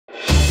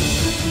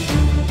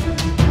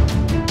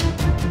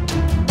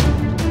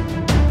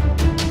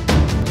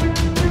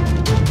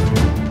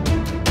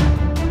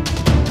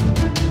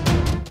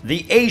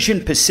The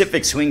Asian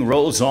Pacific swing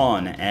rolls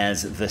on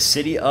as the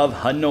city of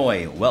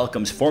Hanoi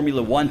welcomes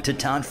Formula One to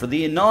town for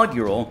the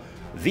inaugural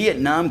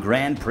Vietnam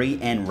Grand Prix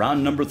and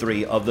round number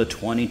 3 of the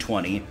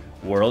 2020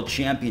 World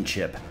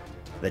Championship.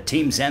 The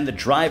teams and the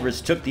drivers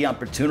took the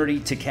opportunity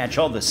to catch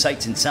all the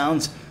sights and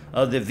sounds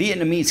of the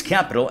Vietnamese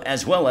capital,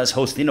 as well as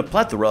hosting a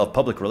plethora of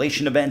public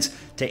relation events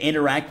to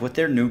interact with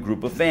their new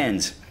group of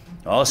fans.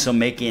 Also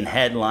making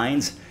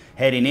headlines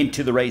heading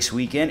into the race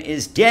weekend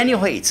is Daniel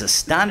Heyt's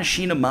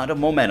astonishing amount of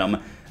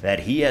momentum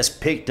that he has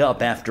picked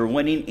up after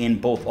winning in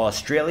both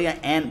Australia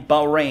and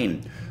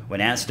Bahrain.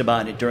 When asked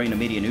about it during a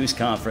media news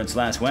conference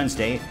last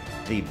Wednesday,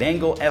 the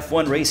Bengal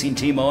F1 racing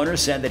team owner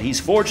said that he's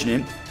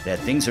fortunate that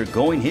things are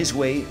going his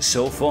way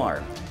so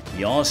far.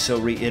 He also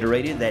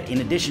reiterated that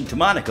in addition to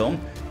Monaco,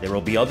 there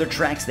will be other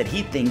tracks that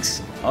he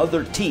thinks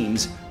other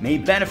teams may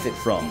benefit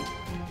from.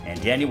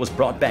 And Daniel was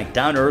brought back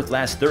down to earth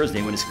last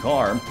Thursday when his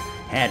car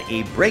had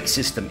a brake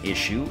system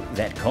issue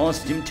that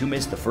caused him to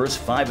miss the first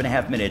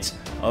 5.5 minutes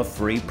of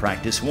free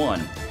practice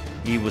 1.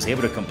 He was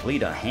able to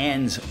complete a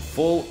hands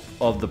full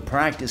of the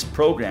practice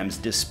programs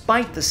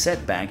despite the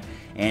setback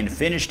and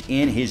finished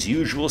in his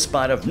usual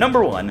spot of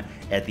number 1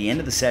 at the end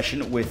of the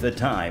session with a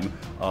time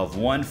of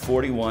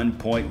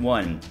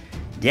 1:41.1.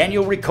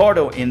 Daniel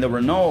Ricciardo in the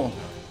Renault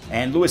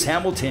and Lewis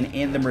Hamilton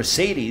in the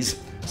Mercedes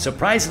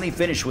surprisingly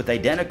finished with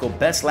identical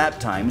best lap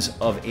times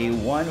of a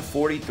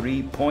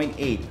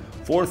 1:43.8,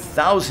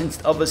 4,000th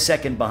of a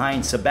second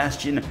behind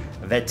Sebastian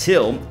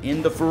Vettel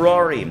in the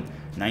Ferrari.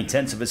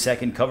 9/10 of a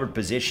second covered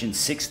positions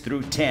 6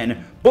 through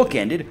 10,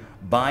 bookended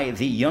by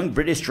the young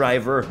British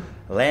driver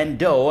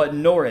Lando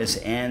Norris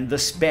and the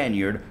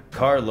Spaniard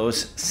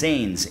Carlos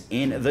Sainz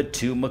in the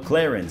two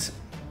McLarens.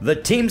 The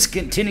teams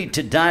continued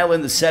to dial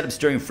in the setups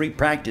during free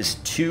practice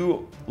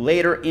 2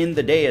 later in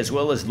the day, as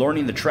well as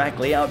learning the track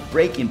layout,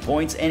 braking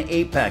points, and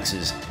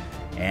apexes.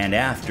 And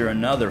after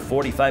another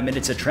 45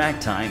 minutes of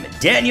track time,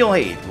 Daniel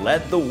Heyt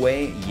led the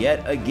way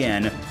yet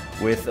again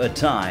with a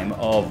time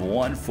of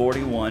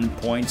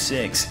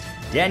 1:41.6.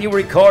 Daniel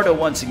Ricciardo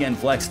once again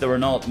flexed the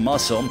Renault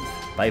muscle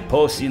by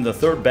posting the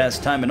third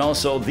best time, and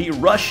also the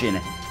Russian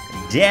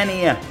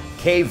Danny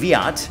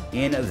Kvyat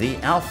in the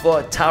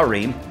Alpha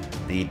Tauri,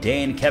 the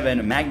Dane Kevin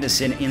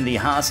Magnussen in the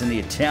Haas, and the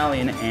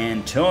Italian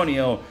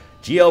Antonio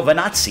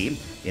Giovinazzi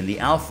in the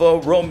Alfa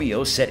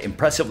Romeo set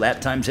impressive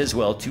lap times as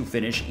well to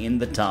finish in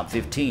the top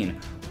 15.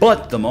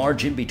 But the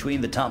margin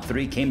between the top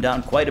 3 came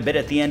down quite a bit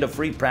at the end of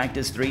free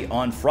practice 3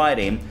 on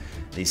Friday.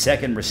 The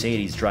second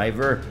Mercedes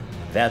driver,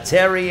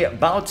 Valtteri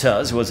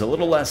Bottas, was a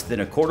little less than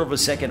a quarter of a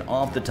second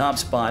off the top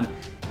spot,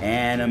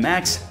 and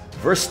Max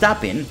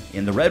Verstappen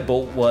in the Red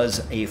Bull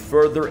was a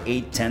further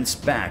 8/10ths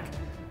back.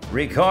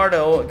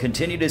 Ricciardo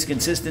continued his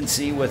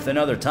consistency with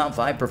another top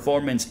 5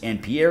 performance,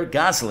 and Pierre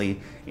Gasly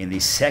in the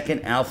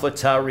second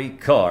AlphaTauri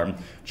car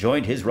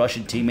joined his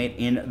Russian teammate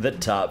in the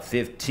top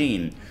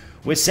 15.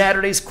 With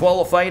Saturday's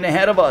qualifying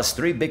ahead of us,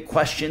 3 big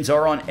questions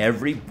are on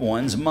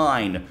everyone's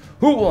mind.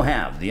 Who will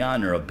have the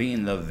honor of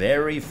being the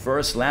very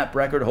first lap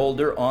record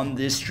holder on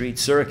this street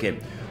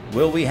circuit?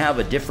 Will we have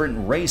a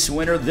different race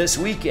winner this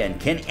weekend?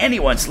 Can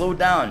anyone slow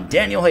down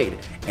Daniel Heyt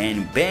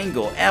and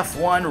Bengal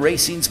F1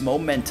 Racing's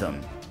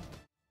momentum?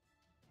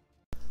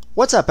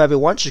 What's up,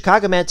 everyone?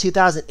 Chicagoman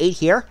 2008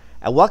 here,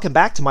 and welcome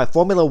back to my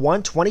Formula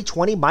One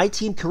 2020 My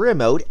Team Career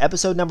Mode,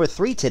 episode number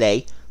 3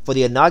 today for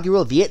the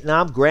inaugural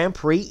Vietnam Grand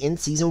Prix in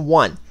Season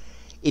 1.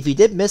 If you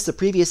did miss the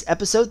previous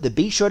episode, then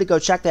be sure to go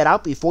check that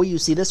out before you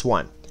see this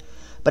one.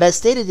 But as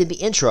stated in the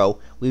intro,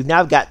 we've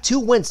now got 2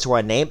 wins to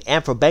our name,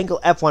 and for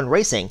Bengal F1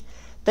 Racing,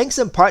 thanks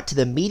in part to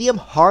the medium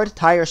hard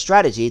tire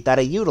strategy that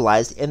I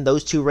utilized in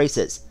those 2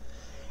 races.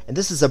 And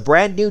this is a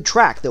brand new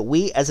track that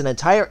we as an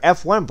entire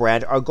F1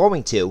 brand are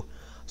going to,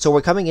 so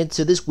we're coming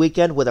into this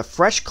weekend with a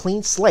fresh,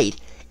 clean slate,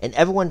 and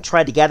everyone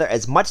tried to gather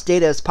as much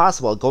data as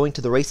possible going to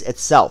the race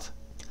itself.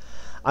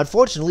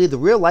 Unfortunately, the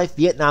real-life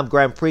Vietnam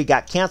Grand Prix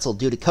got cancelled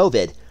due to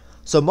COVID,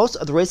 so most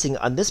of the racing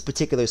on this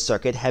particular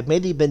circuit have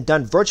mainly been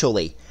done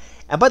virtually,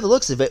 and by the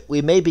looks of it,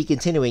 we may be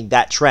continuing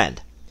that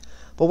trend.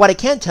 But what I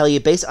can tell you,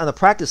 based on the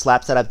practice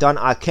laps that I've done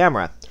off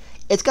camera,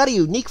 it's got a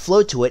unique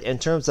flow to it in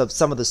terms of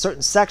some of the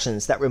certain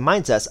sections that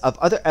reminds us of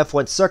other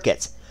F1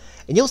 circuits,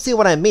 and you'll see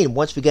what I mean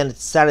once we get into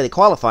Saturday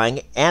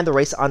qualifying and the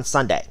race on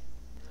Sunday.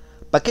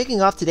 But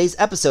kicking off today's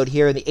episode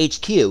here in the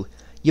HQ,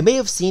 you may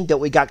have seen that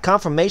we got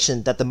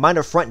confirmation that the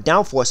minor front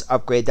downforce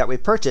upgrade that we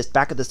purchased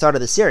back at the start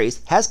of the series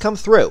has come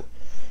through.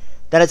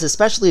 That is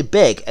especially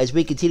big as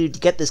we continue to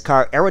get this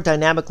car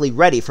aerodynamically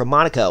ready for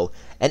Monaco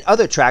and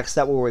other tracks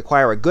that will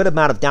require a good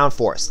amount of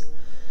downforce.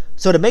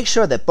 So to make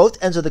sure that both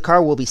ends of the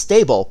car will be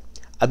stable,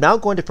 I'm now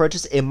going to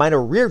purchase a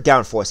minor rear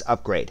downforce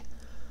upgrade.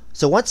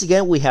 So once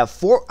again, we have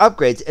 4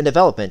 upgrades in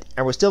development,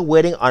 and we're still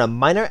waiting on a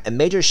minor and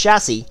major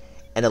chassis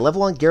and a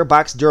level 1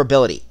 gearbox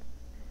durability.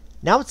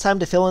 Now it's time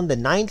to fill in the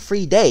 9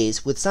 free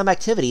days with some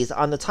activities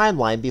on the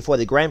timeline before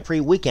the Grand Prix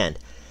weekend,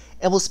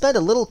 and we'll spend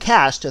a little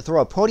cash to throw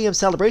a podium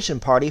celebration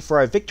party for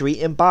our victory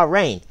in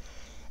Bahrain.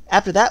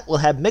 After that, we'll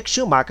have Mick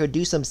Schumacher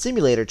do some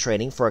simulator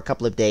training for a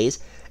couple of days,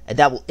 and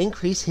that will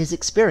increase his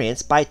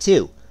experience by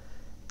 2.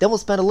 Then we'll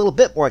spend a little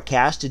bit more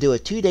cash to do a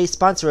 2-day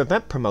sponsor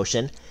event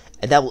promotion,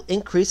 and that will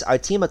increase our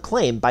team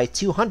acclaim by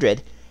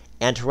 200,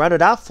 and to round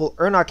it off, we'll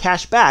earn our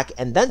cash back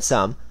and then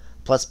some,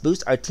 plus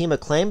boost our team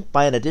acclaim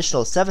by an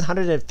additional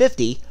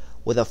 750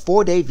 with a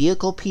 4-day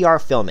vehicle PR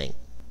filming.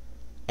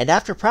 And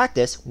after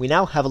practice, we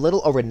now have a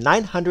little over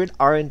 900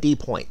 R&D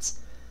points.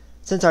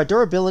 Since our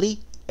durability,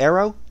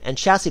 aero, and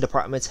chassis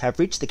departments have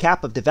reached the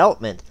cap of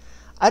development,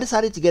 I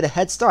decided to get a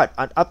head start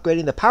on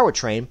upgrading the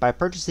powertrain by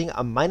purchasing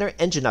a minor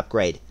engine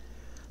upgrade.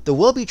 There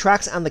will be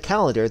tracks on the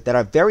calendar that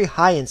are very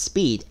high in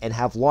speed and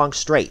have long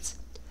straights.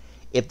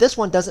 If this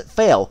one doesn't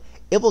fail,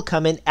 it will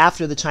come in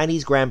after the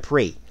Chinese Grand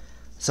Prix,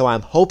 so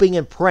I'm hoping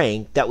and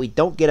praying that we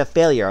don't get a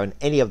failure on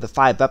any of the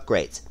 5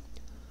 upgrades.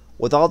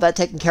 With all that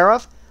taken care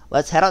of,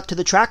 let's head out to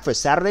the track for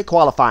Saturday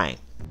qualifying.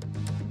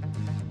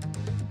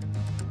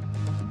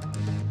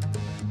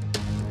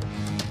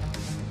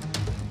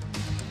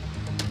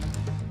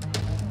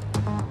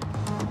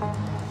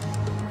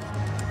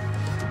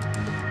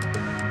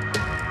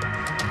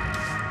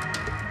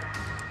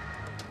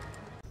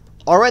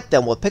 Alright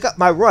then, we'll pick up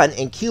my run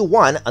in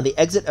Q1 on the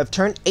exit of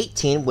turn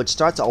 18, which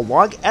starts a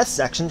long S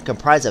section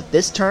comprised of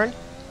this turn,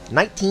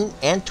 19,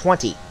 and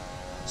 20.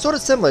 Sort of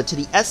similar to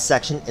the S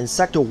section in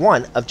Sector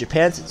 1 of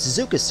Japan's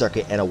Suzuka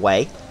circuit in a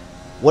way.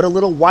 Went a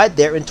little wide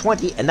there in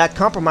 20, and that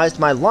compromised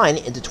my line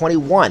into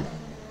 21.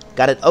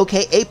 Got an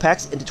okay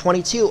apex into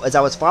 22 as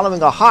I was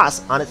following a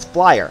Haas on its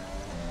flyer.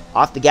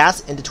 Off the gas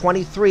into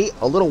 23,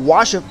 a little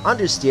wash of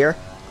understeer,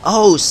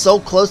 oh so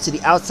close to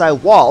the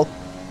outside wall.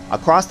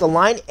 Across the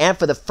line, and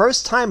for the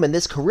first time in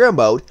this career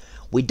mode,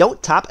 we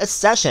don't top a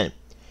session.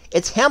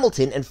 It's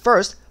Hamilton in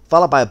first,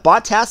 followed by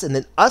Bottas and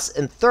then us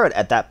in third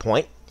at that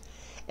point.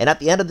 And at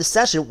the end of the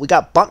session, we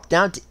got bumped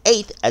down to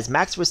 8th as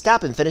Max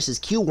Verstappen finishes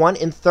Q1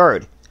 in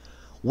third.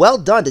 Well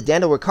done to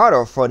Daniel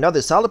Ricciardo for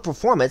another solid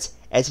performance,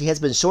 as he has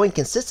been showing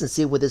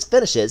consistency with his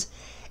finishes,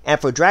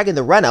 and for dragging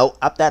the Renault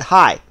up that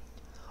high.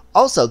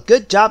 Also,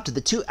 good job to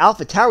the 2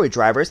 AlphaTauri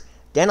drivers,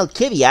 Daniel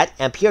Kvyat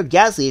and Pierre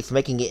Gasly, for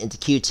making it into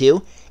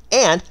Q2,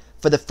 and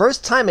for the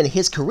first time in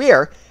his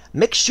career,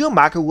 Mick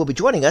Schumacher will be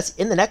joining us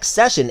in the next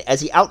session as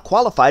he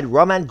outqualified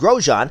Romain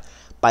Grosjean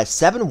by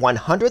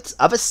 7/100ths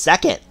of a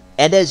second.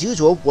 And as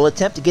usual, we'll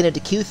attempt to get into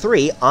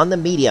Q3 on the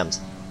mediums.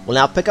 We'll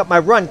now pick up my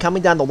run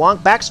coming down the long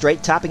back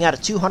straight, topping out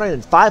at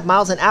 205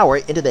 miles an hour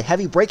into the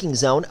heavy braking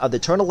zone of the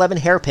turn 11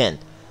 hairpin.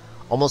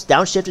 Almost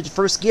downshifted to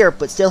first gear,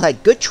 but still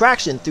had good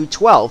traction through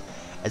 12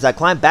 as I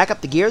climbed back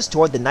up the gears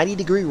toward the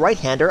 90-degree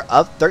right-hander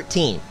of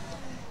 13.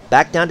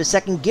 Back down to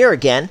second gear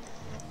again,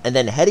 and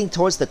then heading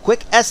towards the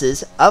quick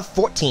S's of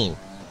 14,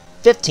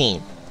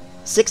 15,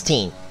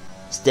 16,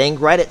 staying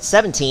right at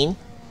 17,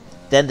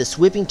 then the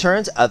sweeping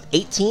turns of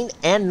 18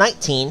 and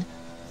 19,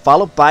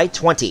 followed by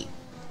 20.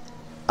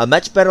 A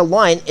much better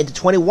line into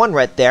 21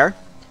 right there,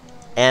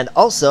 and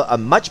also a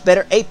much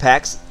better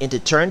apex into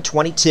turn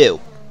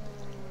 22.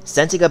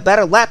 Sensing a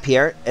better lap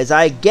here as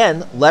I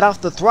again let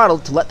off the throttle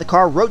to let the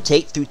car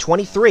rotate through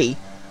 23,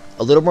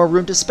 a little more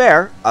room to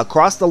spare,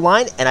 across the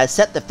line, and I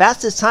set the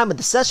fastest time of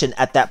the session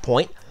at that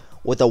point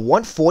with a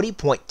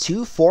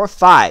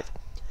 140.245.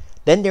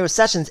 Then near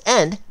session's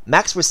end,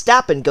 Max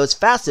Verstappen goes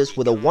fastest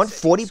with a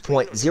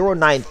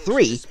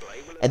 140.093,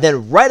 and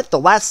then right at the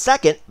last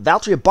second,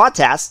 Valtteri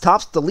Bottas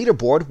tops the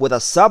leaderboard with a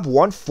sub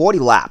 140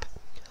 lap.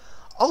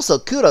 Also,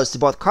 kudos to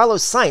both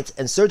Carlos Sainz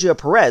and Sergio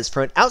Perez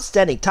for an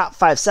outstanding top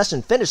 5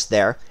 session finish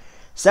there,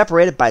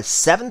 separated by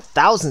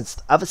 7/1000ths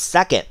of a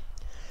second.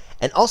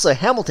 And also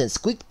Hamilton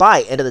squeaked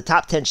by into the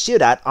top 10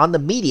 shootout on the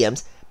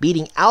mediums,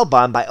 beating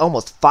Albon by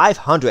almost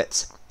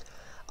 500ths.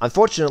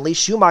 Unfortunately,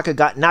 Schumacher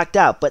got knocked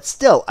out, but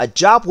still a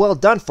job well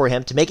done for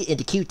him to make it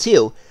into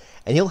Q2,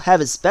 and he'll have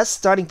his best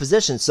starting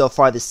position so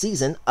far this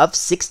season of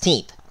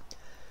 16th.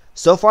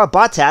 So far,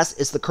 Bottas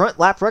is the current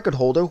lap record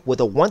holder with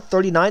a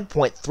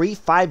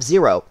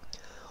 139.350.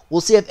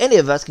 We'll see if any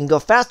of us can go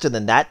faster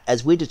than that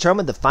as we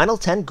determine the final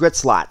 10 grid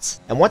slots.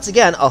 And once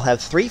again, I'll have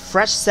 3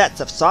 fresh sets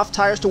of soft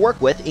tires to work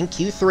with in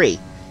Q3,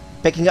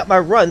 picking up my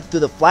run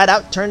through the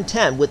flat-out turn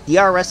 10 with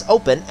DRS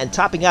open and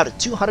topping out at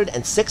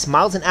 206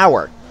 miles an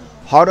hour.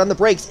 Hard on the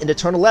brakes into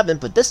turn 11,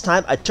 but this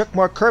time I took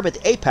more curb at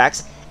the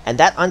apex, and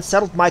that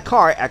unsettled my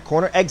car at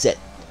corner exit.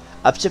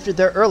 Upshifted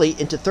there early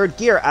into third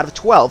gear out of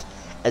 12,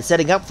 and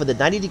setting up for the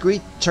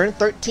 90-degree turn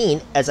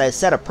 13 as I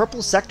set a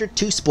purple sector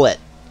 2 split.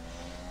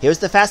 Here's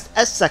the fast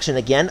S section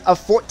again of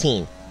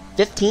 14,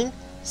 15,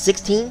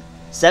 16,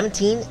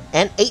 17,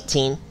 and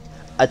 18.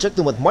 I took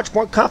them with much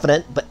more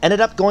confidence, but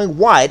ended up going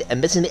wide and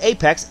missing the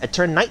apex at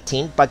turn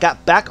 19, but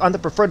got back on the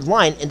preferred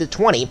line into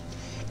 20,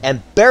 and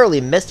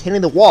barely missed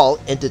hitting the wall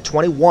into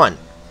 21.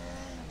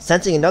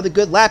 Sensing another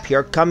good lap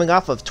here coming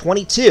off of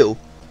 22,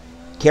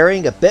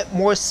 carrying a bit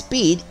more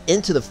speed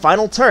into the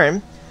final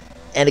turn,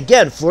 and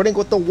again flirting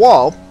with the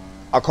wall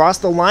across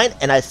the line,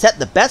 and I set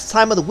the best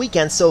time of the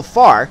weekend so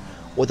far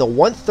with a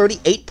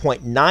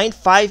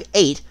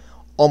 138.958,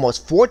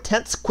 almost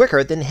 4/10ths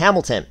quicker than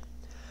Hamilton.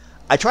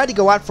 I tried to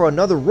go out for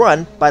another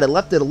run, but I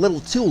left it a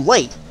little too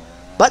late,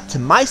 but to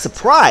my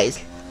surprise,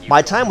 my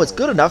time was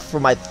good enough for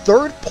my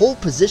 3rd pole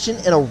position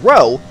in a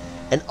row,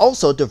 and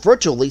also to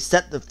virtually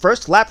set the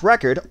first lap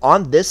record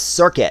on this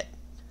circuit.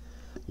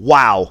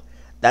 Wow,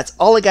 that's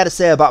all I gotta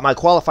say about my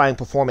qualifying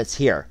performance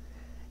here.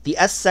 The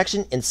S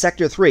section in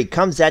Sector 3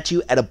 comes at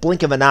you at a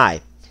blink of an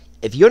eye.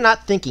 If you're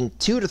not thinking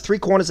 2 to 3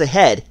 corners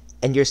ahead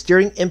and your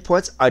steering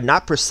inputs are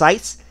not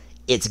precise,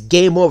 it's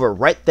game over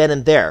right then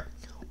and there,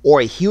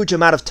 or a huge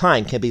amount of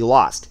time can be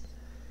lost.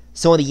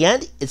 So in the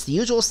end, it's the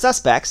usual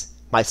suspects,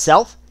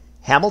 myself,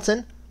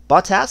 Hamilton,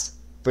 Bottas,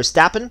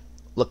 Verstappen,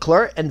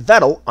 Leclerc, and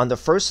Vettel on the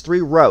first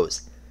 3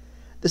 rows.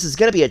 This is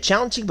going to be a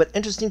challenging but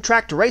interesting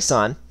track to race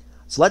on,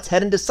 so let's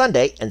head into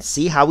Sunday and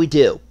see how we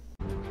do.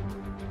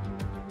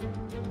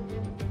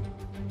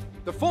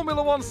 The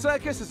Formula One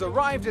circus has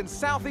arrived in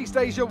Southeast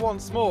Asia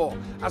once more,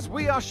 as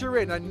we usher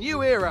in a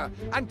new era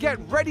and get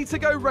ready to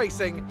go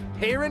racing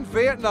here in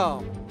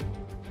Vietnam.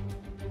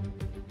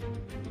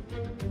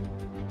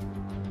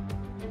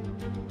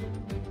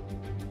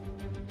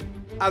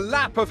 A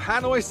lap of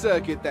Hanoi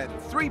circuit then,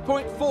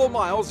 3.4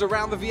 miles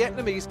around the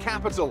Vietnamese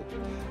capital.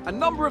 A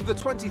number of the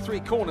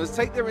 23 corners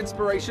take their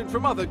inspiration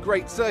from other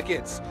great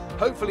circuits,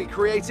 hopefully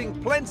creating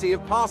plenty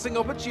of passing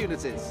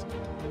opportunities.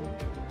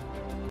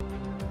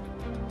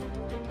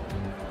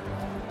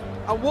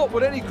 And what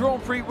would any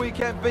Grand Prix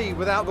weekend be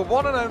without the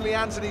one and only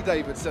Anthony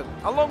Davidson,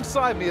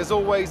 alongside me as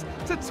always,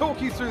 to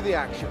talk you through the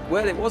action.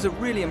 Well, it was a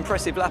really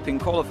impressive lap in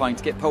qualifying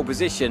to get pole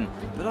position,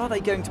 but are they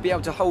going to be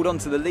able to hold on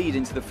to the lead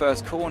into the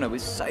first corner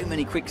with so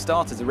many quick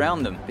starters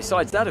around them?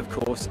 Besides that, of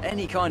course,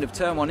 any kind of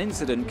turn 1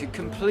 incident could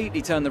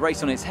completely turn the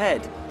race on its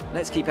head.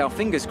 Let's keep our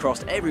fingers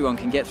crossed everyone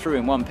can get through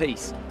in one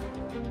piece.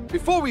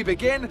 Before we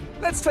begin,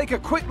 let's take a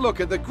quick look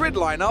at the grid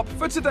lineup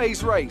for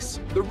today's race.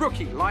 The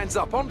rookie lines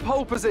up on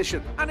pole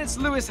position, and it's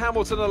Lewis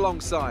Hamilton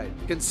alongside.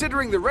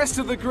 Considering the rest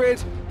of the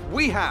grid,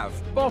 we have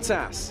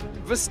Bottas,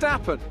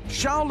 Verstappen,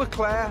 Charles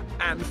Leclerc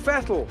and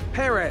Vettel,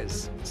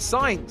 Perez,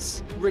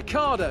 Sainz,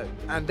 Ricciardo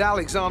and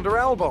Alexander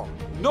Albon,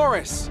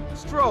 Norris,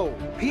 Stroll,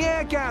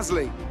 Pierre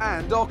Gasly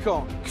and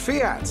Ocon,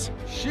 Kvyat,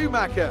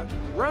 Schumacher,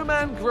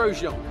 Romain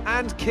Grosjean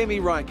and Kimi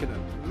Raikkonen,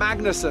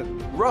 Magnussen,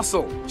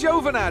 Russell,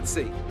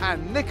 Giovinazzi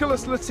and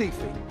Nicholas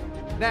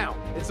Latifi. Now,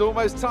 it's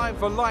almost time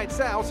for lights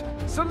out,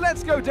 so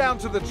let's go down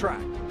to the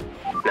track.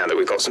 Now that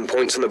we've got some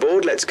points on the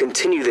board, let's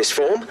continue this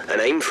form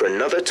and aim for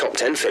another top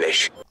 10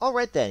 finish.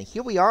 Alright then,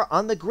 here we are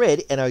on the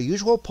grid in our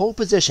usual pole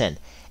position,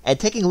 and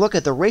taking a look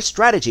at the race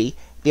strategy,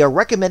 they are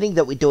recommending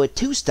that we do a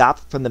 2-stop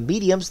from the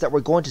mediums that we're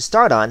going to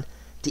start on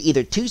to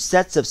either 2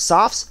 sets of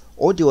softs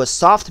or do a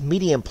soft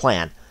medium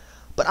plan.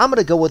 But I'm going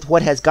to go with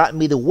what has gotten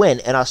me the win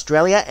in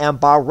Australia and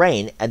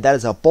Bahrain, and that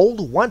is a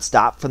bold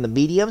 1-stop from the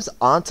mediums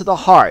onto the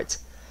hards.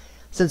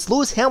 Since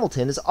Lewis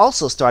Hamilton is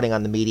also starting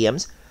on the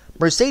mediums,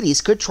 Mercedes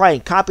could try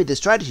and copy the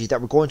strategy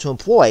that we're going to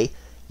employ,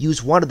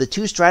 use one of the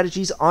 2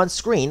 strategies on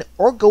screen,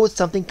 or go with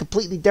something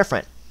completely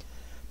different.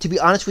 To be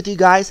honest with you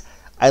guys,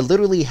 I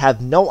literally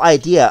have no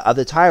idea of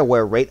the tire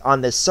wear rate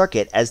on this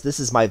circuit, as this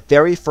is my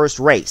very first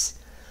race.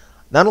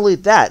 Not only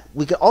that,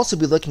 we could also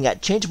be looking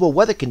at changeable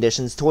weather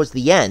conditions towards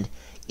the end,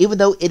 even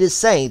though it is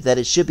saying that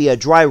it should be a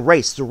dry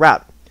race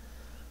throughout.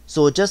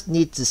 So we'll just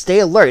need to stay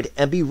alert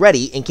and be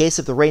ready in case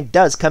if the rain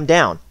does come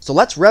down. So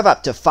let's rev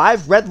up to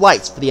 5 red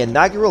lights for the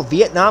inaugural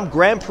Vietnam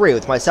Grand Prix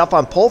with myself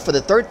on pole for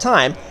the 3rd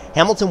time,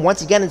 Hamilton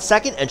once again in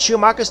 2nd, and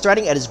Schumacher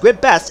starting at his grid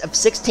best of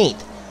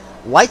 16th.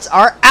 Lights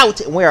are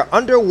out and we are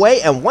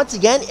underway, and once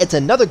again it's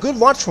another good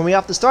launch for me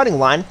off the starting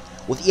line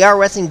with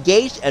ERS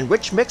engaged and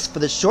rich mix for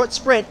the short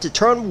sprint to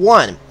turn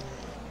 1.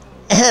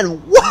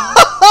 And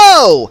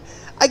whoa!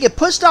 I get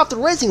pushed off the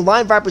racing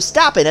line by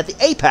Verstappen at the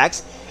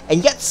apex,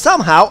 and yet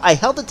somehow I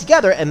held it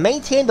together and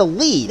maintained the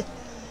lead.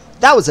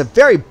 That was a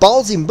very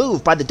ballsy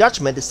move by the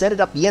Dutchman to send it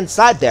up the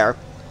inside there.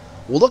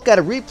 We'll look at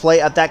a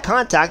replay of that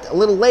contact a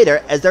little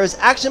later, as there is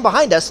action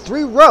behind us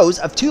 3 rows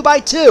of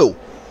 2x2.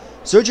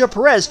 Sergio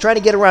Perez trying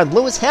to get around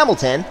Lewis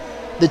Hamilton,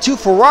 the 2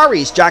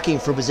 Ferraris jockeying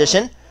for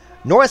position,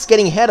 Norris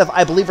getting ahead of,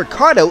 I believe,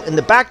 Ricciardo in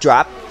the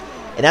backdrop,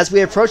 and as we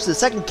approach the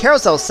second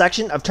carousel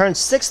section of turns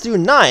 6 through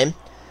 9,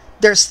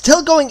 they're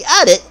still going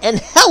at it,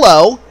 and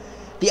hello!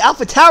 The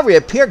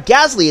AlphaTauri Pierre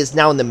Gasly is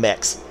now in the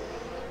mix.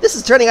 This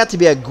is turning out to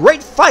be a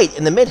great fight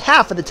in the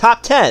mid-half of the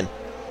top 10.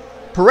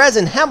 Perez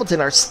and Hamilton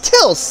are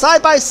still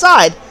side by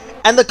side,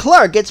 and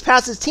Leclerc gets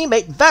past his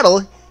teammate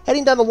Vettel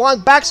heading down the long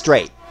back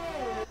straight.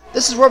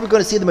 This is where we're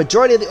going to see the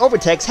majority of the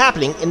overtakes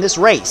happening in this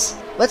race.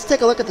 Let's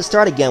take a look at the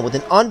start again with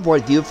an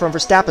onboard view from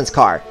Verstappen's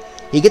car.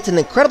 He gets an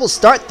incredible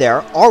start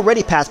there,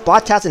 already past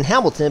Bottas and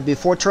Hamilton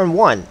before turn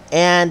 1,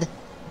 and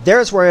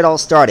there's where it all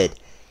started.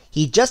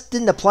 He just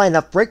didn't apply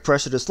enough brake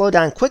pressure to slow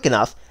down quick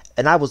enough,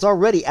 and I was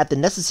already at the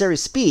necessary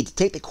speed to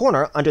take the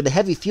corner under the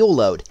heavy fuel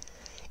load.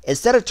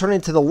 Instead of turning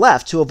to the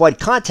left to avoid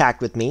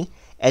contact with me,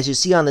 as you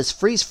see on this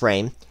freeze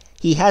frame,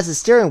 he has his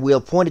steering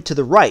wheel pointed to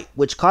the right,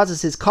 which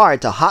causes his car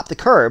to hop the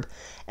curb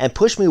and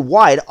push me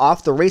wide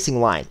off the racing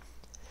line.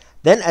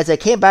 Then as I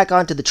came back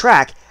onto the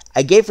track,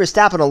 I gave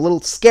Verstappen a little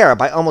scare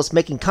by almost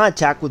making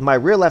contact with my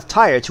rear left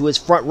tire to his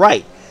front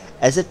right,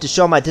 as if to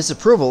show my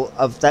disapproval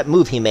of that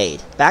move he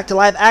made. Back to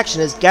live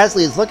action as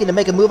Gasly is looking to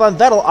make a move on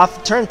Vettel off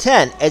of turn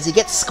 10 as he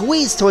gets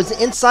squeezed towards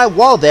the inside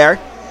wall there.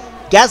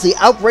 Gasly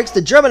outbrakes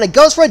the German and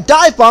goes for a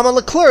dive bomb on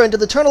Leclerc into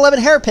the turn 11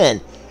 hairpin.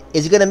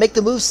 Is he going to make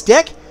the move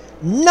stick?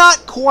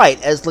 Not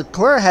quite, as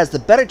Leclerc has the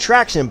better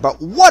traction, but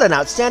what an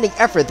outstanding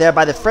effort there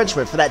by the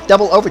Frenchman for that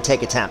double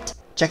overtake attempt.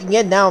 Checking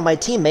in now on my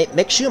teammate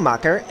Mick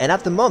Schumacher, and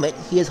at the moment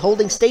he is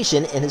holding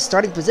station in his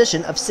starting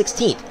position of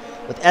 16th,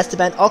 with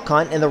Esteban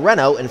Ocon in the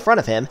Renault in front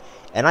of him,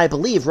 and I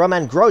believe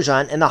Romain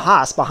Grosjean in the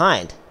Haas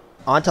behind.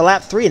 On to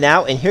lap 3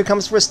 now, and here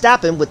comes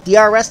Verstappen with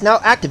DRS now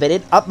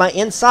activated up my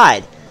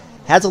inside.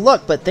 Has a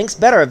look, but thinks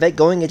better of it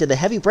going into the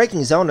heavy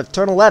braking zone of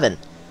turn 11.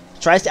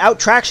 Tries to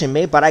out-traction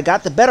me, but I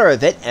got the better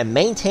of it and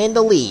maintained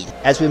the lead.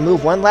 As we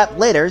move one lap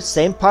later,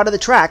 same part of the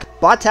track,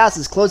 Bottas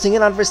is closing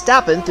in on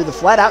Verstappen through the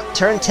flat-out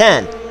turn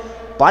 10.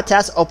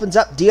 Bottas opens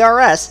up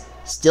DRS,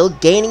 still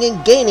gaining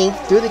and gaining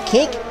through the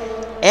kink,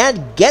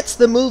 and gets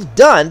the move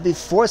done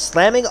before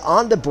slamming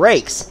on the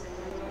brakes.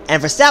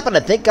 And Verstappen,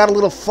 I think, got a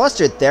little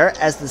flustered there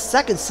as the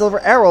second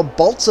silver arrow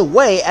bolts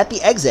away at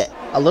the exit.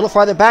 A little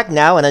farther back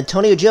now, and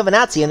Antonio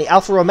Giovinazzi in the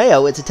Alfa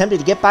Romeo is attempting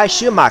to get by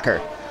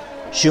Schumacher.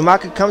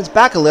 Schumacher comes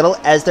back a little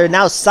as they're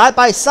now side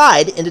by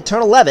side into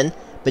turn 11,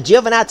 but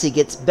Giovinazzi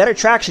gets better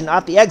traction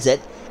off the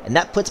exit, and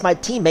that puts my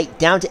teammate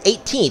down to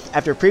 18th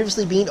after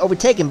previously being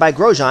overtaken by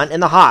Grosjean in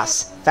the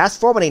Haas. Fast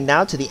forwarding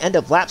now to the end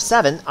of lap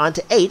 7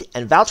 onto 8,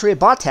 and Valtteri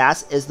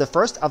Bottas is the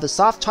first of the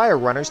soft tire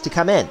runners to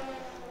come in.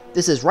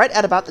 This is right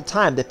at about the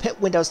time the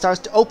pit window starts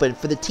to open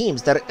for the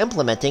teams that are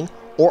implementing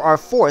or are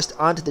forced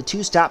onto the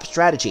two-stop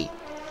strategy.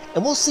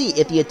 And we'll see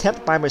if the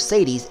attempt by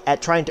Mercedes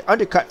at trying to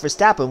undercut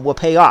Verstappen will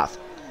pay off.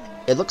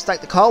 It looks like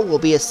the call will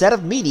be a set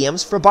of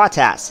mediums for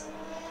Bottas.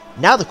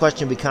 Now the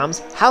question becomes,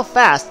 how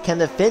fast can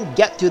the Finn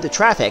get through the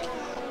traffic,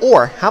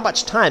 or how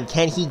much time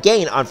can he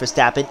gain on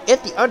Verstappen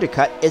if the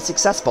undercut is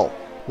successful?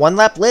 One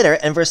lap later,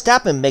 and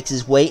Verstappen makes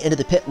his way into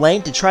the pit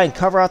lane to try and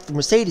cover off the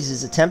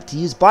Mercedes' attempt to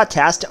use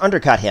Bottas to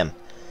undercut him.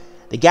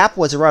 The gap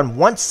was around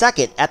 1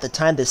 second at the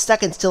time the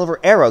second silver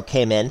arrow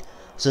came in,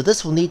 so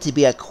this will need to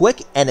be a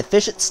quick and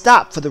efficient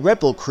stop for the Red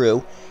Bull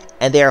crew,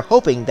 and they are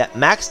hoping that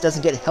Max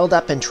doesn't get held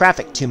up in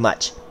traffic too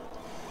much.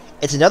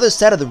 It's another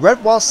set of the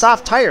Red Wall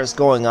soft tires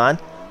going on,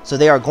 so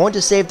they are going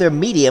to save their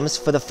mediums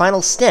for the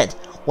final stint,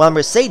 while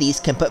Mercedes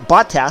can put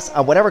Bottas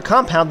on whatever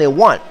compound they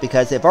want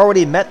because they've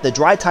already met the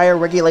dry tire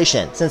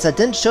regulation. Since I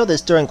didn't show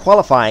this during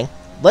qualifying,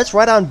 let's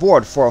ride on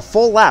board for a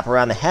full lap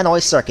around the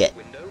Hanoi circuit.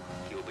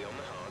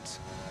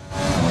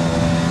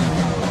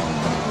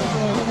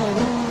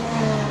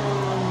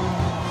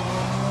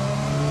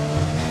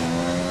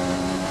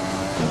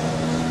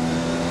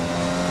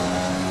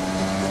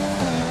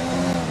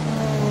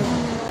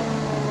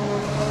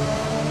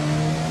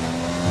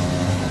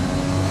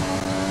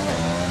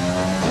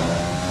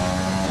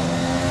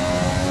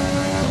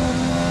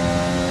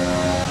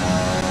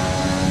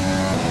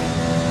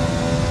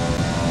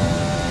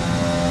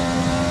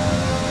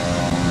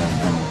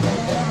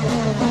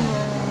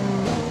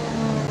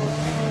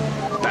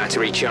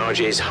 Battery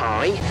charge is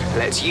high.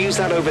 Let's use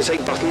that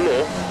overtake button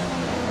more.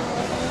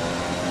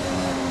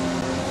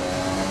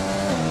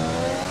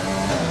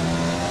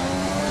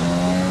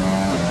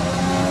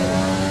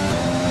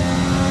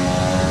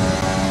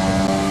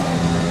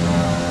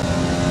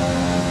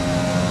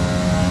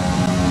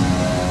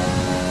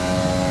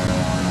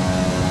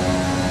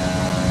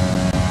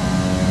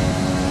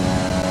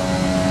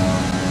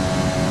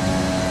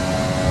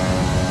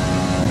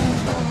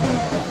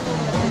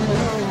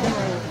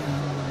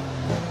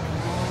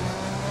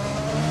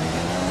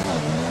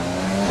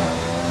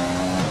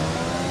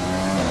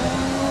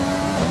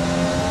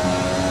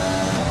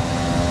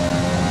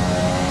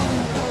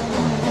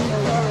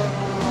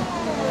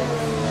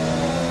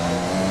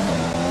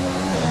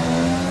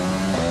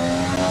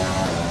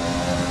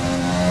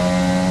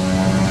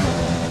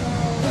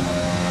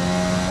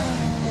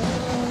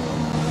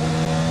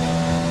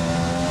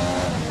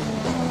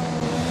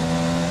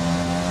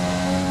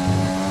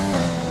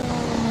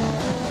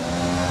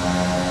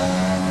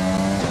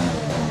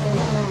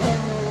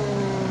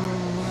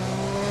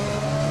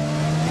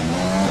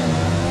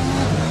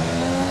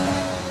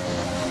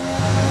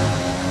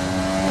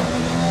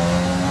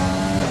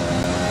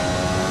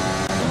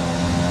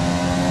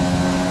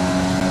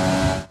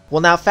 We'll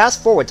now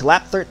fast forward to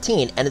lap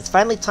 13, and it's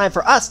finally time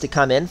for us to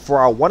come in for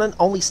our one and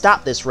only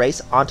stop this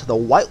race onto the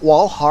white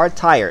wall hard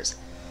tires.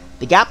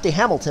 The gap to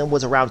Hamilton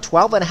was around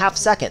 12.5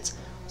 seconds,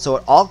 so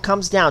it all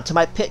comes down to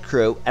my pit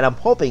crew, and I'm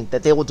hoping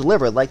that they will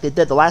deliver like they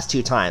did the last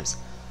 2 times.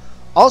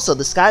 Also,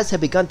 the skies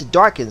have begun to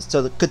darken,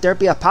 so could there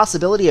be a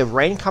possibility of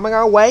rain coming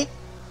our way?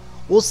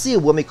 We'll see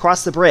when we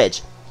cross the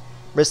bridge.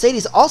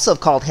 Mercedes also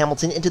called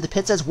Hamilton into the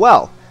pits as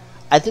well.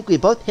 I think we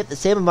both hit the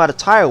same amount of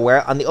tire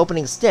wear on the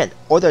opening stint,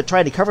 or they're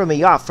trying to cover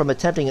me off from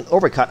attempting an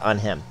overcut on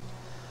him.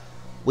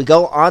 We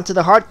go on to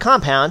the hard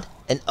compound,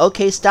 an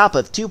okay stop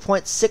of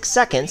 2.6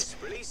 seconds,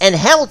 and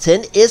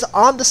Hamilton is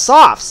on the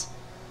softs.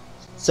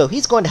 So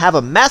he's going to have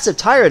a massive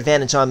tire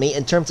advantage on me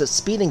in terms of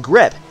speed and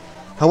grip.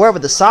 However,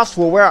 the softs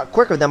will wear out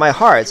quicker than my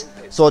hards,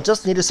 so I'll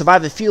just need to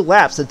survive a few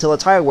laps until a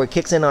tire wear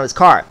kicks in on his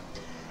car.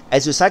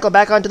 As we cycle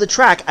back onto the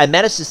track, I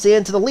managed to stay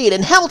into the lead,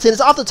 and Hamilton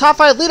is off the top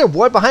 5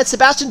 leaderboard behind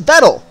Sebastian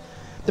Vettel.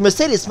 The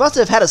Mercedes must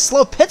have had a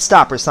slow pit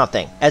stop or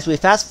something. As we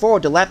fast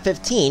forward to lap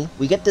 15,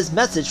 we get this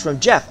message from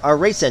Jeff, our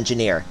race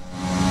engineer.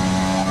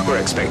 We're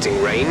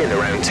expecting rain in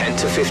around 10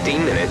 to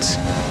 15 minutes.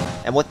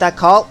 And with that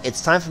call,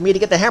 it's time for me to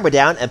get the hammer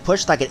down and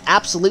push like an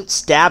absolute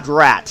stabbed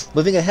rat.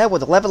 Moving ahead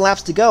with 11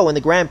 laps to go in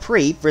the Grand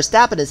Prix,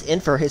 Verstappen is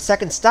in for his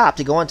second stop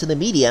to go onto the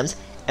mediums,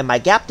 and my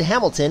gap to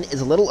Hamilton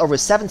is a little over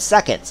 7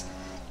 seconds.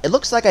 It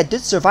looks like I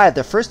did survive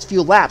the first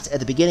few laps at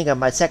the beginning of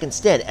my second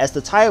stint, as the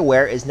tire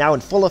wear is now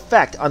in full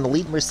effect on the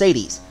lead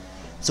Mercedes.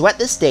 So at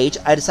this stage,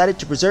 I decided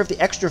to preserve the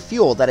extra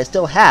fuel that I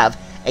still have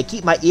and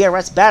keep my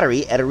ERS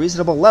battery at a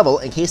reasonable level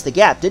in case the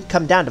gap did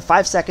come down to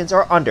 5 seconds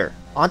or under.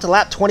 On to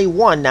lap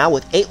 21 now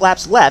with 8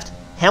 laps left.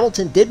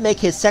 Hamilton did make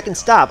his second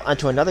stop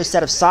onto another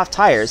set of soft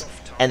tires,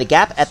 and the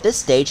gap at this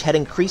stage had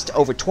increased to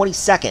over 20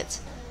 seconds.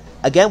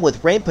 Again,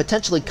 with rain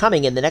potentially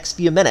coming in the next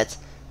few minutes,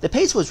 the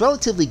pace was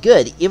relatively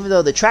good, even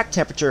though the track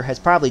temperature has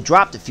probably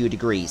dropped a few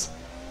degrees.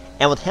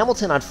 And with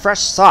Hamilton on fresh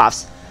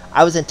softs,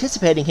 I was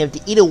anticipating him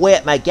to eat away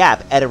at my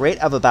gap at a rate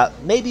of about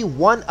maybe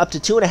 1 up to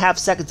 2.5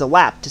 seconds a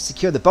lap to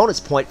secure the bonus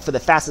point for the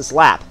fastest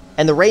lap.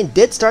 And the rain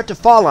did start to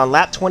fall on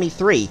lap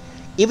 23,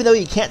 even though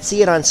you can't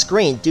see it on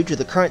screen due to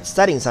the current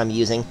settings I'm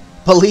using.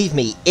 Believe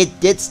me, it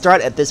did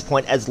start at this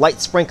point as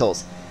light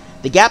sprinkles.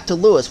 The gap to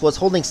Lewis was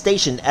holding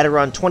station at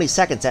around 20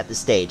 seconds at this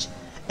stage.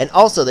 And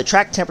also, the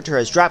track temperature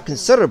has dropped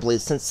considerably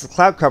since the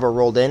cloud cover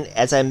rolled in,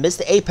 as I missed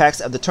the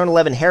apex of the turn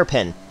 11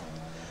 hairpin.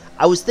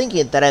 I was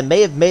thinking that I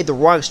may have made the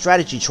wrong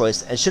strategy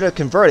choice and should have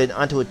converted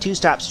onto a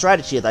 2-stop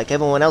strategy like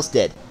everyone else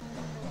did.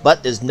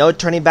 But there's no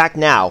turning back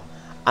now.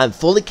 I'm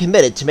fully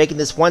committed to making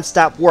this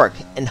one-stop work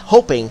and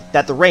hoping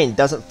that the rain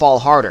doesn't fall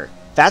harder.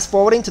 Fast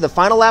forwarding to the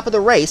final lap of the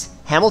race,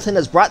 Hamilton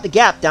has brought the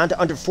gap down to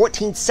under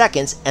 14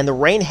 seconds, and the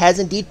rain has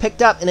indeed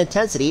picked up in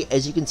intensity,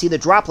 as you can see the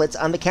droplets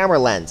on the camera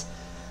lens.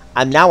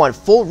 I'm now on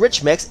full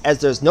rich mix, as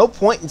there's no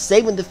point in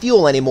saving the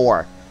fuel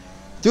anymore.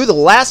 Through the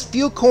last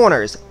few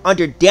corners,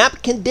 under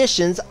damp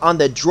conditions on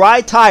the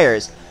dry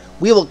tires,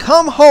 we will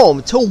come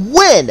home to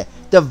win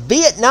the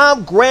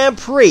Vietnam Grand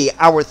Prix,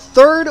 our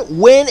 3rd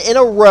win in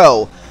a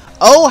row.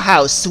 Oh,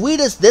 how sweet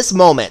is this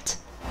moment.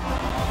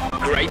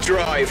 Great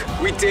drive.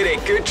 We did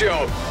it. Good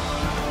job.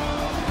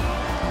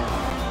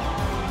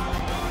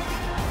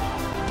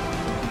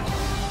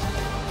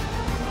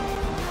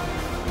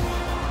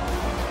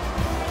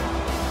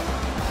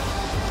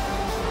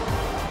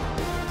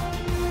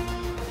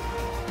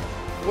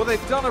 Well,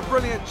 they've done a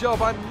brilliant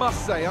job, I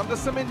must say, under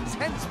some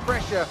intense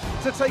pressure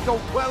to take a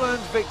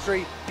well-earned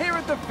victory here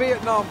at the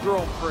Vietnam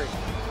Grand Prix.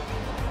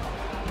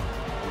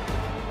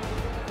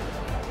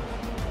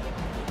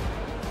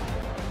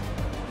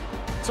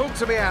 Talk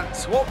to me,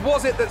 Ant. What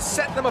was it that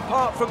set them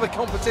apart from the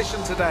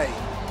competition today?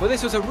 Well,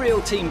 this was a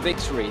real team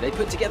victory. They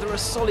put together a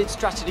solid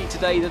strategy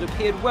today that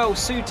appeared well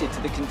suited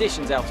to the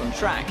conditions out on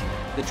track.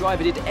 The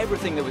driver did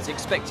everything that was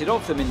expected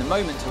of them in the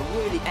moment to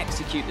really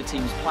execute the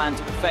team's plan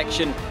to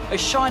perfection, a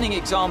shining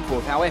example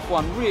of how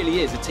F1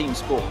 really is a team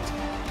sport.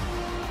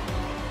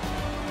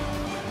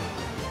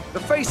 The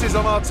faces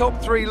on our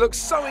top 3 look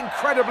so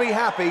incredibly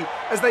happy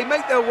as they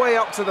make their way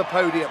up to the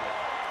podium.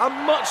 A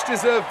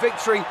much-deserved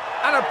victory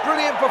and a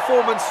brilliant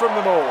performance from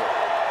them all.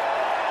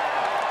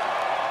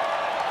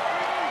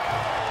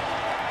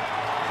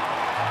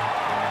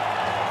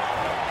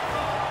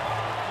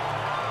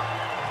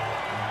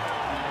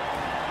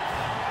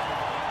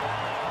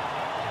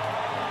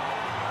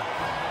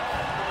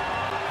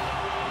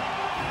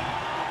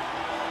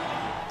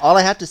 All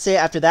I have to say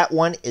after that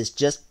one is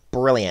just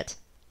brilliant.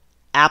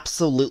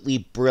 Absolutely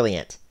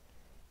brilliant.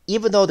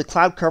 Even though the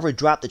cloud cover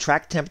dropped the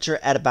track temperature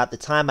at about the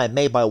time I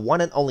made my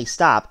one and only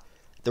stop,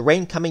 the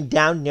rain coming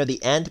down near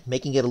the end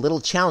making it a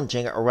little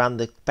challenging around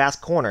the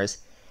fast corners,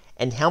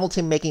 and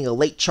Hamilton making a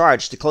late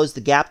charge to close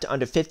the gap to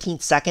under 15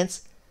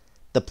 seconds,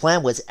 the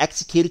plan was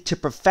executed to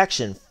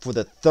perfection for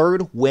the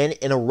 3rd win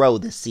in a row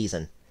this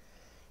season.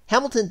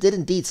 Hamilton did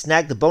indeed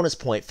snag the bonus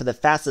point for the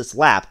fastest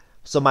lap,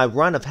 so my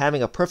run of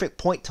having a perfect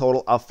point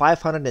total of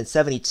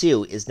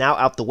 572 is now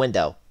out the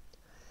window.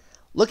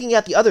 Looking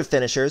at the other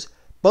finishers,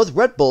 both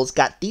Red Bulls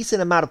got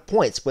decent amount of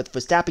points, with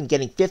Verstappen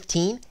getting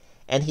 15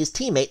 and his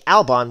teammate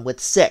Albon with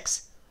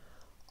 6.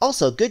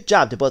 Also, good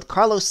job to both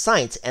Carlos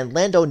Sainz and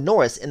Lando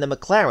Norris in the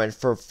McLaren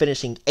for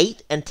finishing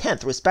 8th and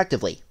 10th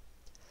respectively.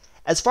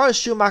 As far as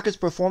Schumacher's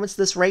performance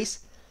this race,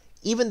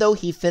 even though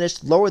he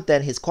finished lower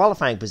than his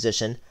qualifying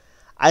position,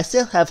 I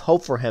still have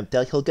hope for him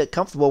that he'll get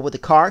comfortable with the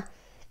car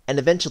and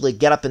eventually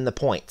get up in the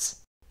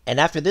points. And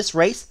after this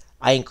race,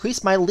 I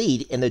increased my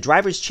lead in the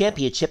Drivers'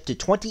 Championship to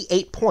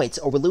 28 points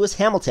over Lewis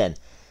Hamilton.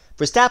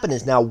 Verstappen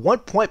is now 1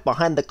 point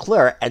behind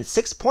Leclerc and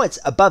 6 points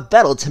above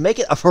Vettel to make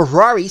it a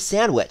Ferrari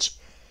sandwich.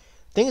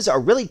 Things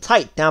are really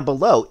tight down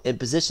below in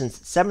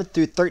positions 7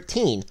 through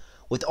 13,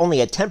 with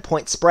only a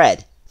 10-point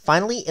spread.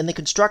 Finally, in the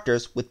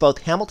Constructors, with both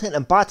Hamilton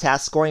and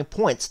Bottas scoring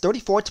points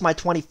 34 to my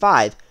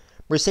 25,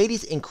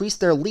 Mercedes increased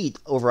their lead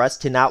over us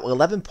to now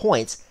 11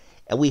 points,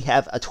 and we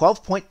have a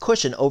 12-point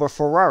cushion over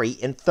Ferrari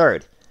in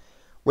third.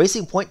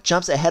 Racing Point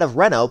jumps ahead of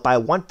Renault by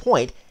 1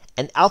 point,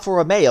 and Alfa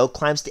Romeo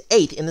climbs to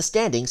 8th in the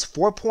standings,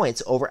 4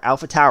 points over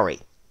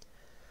AlphaTauri.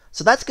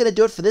 So that's going to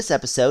do it for this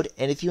episode,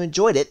 and if you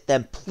enjoyed it,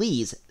 then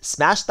please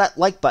smash that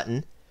like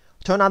button,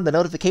 turn on the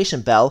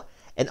notification bell,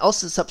 and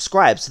also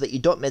subscribe so that you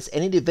don't miss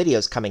any new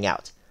videos coming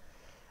out.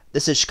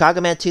 This is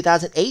Chicago Man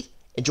 2008.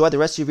 Enjoy the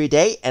rest of your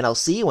day, and I'll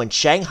see you in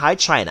Shanghai,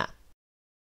 China.